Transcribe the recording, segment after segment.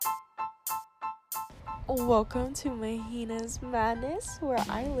Welcome to Mahina's Madness, where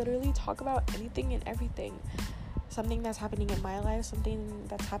I literally talk about anything and everything. Something that's happening in my life, something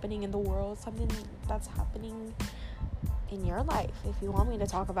that's happening in the world, something that's happening in your life. If you want me to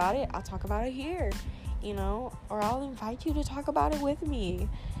talk about it, I'll talk about it here, or I'll invite you to talk about it with me.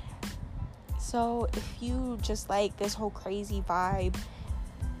 So if you just like this whole crazy vibe,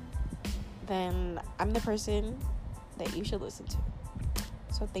 then I'm the person that you should listen to.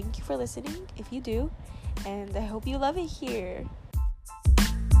 So thank you for listening, if you do, and I hope you love it here.